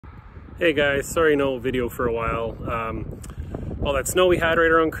Hey guys, sorry no video for a while. All that snow we had right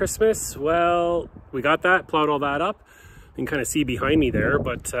around Christmas, well, we got that, plowed all that up. You can kind of see behind me there,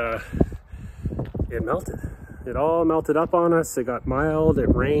 but it melted. It all melted up on us. It got mild, it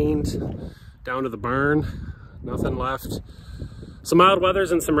rained down to the barn, nothing left. Some mild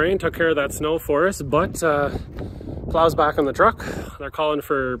weathers and some rain took care of that snow for us, but plows back on the truck. They're calling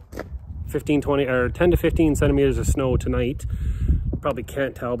for 10 to 15 centimeters of snow tonight. Probably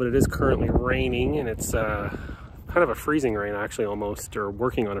can't tell, but it is currently raining, and it's kind of a freezing rain actually, almost, or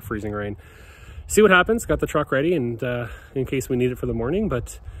working on a freezing rain. See what happens. Got the truck ready, and in case we need it for the morning,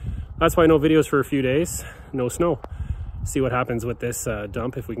 but that's why no videos for a few days, no snow. See what happens with this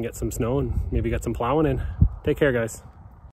dump, if we can get some snow and maybe get some plowing in. Take care, guys.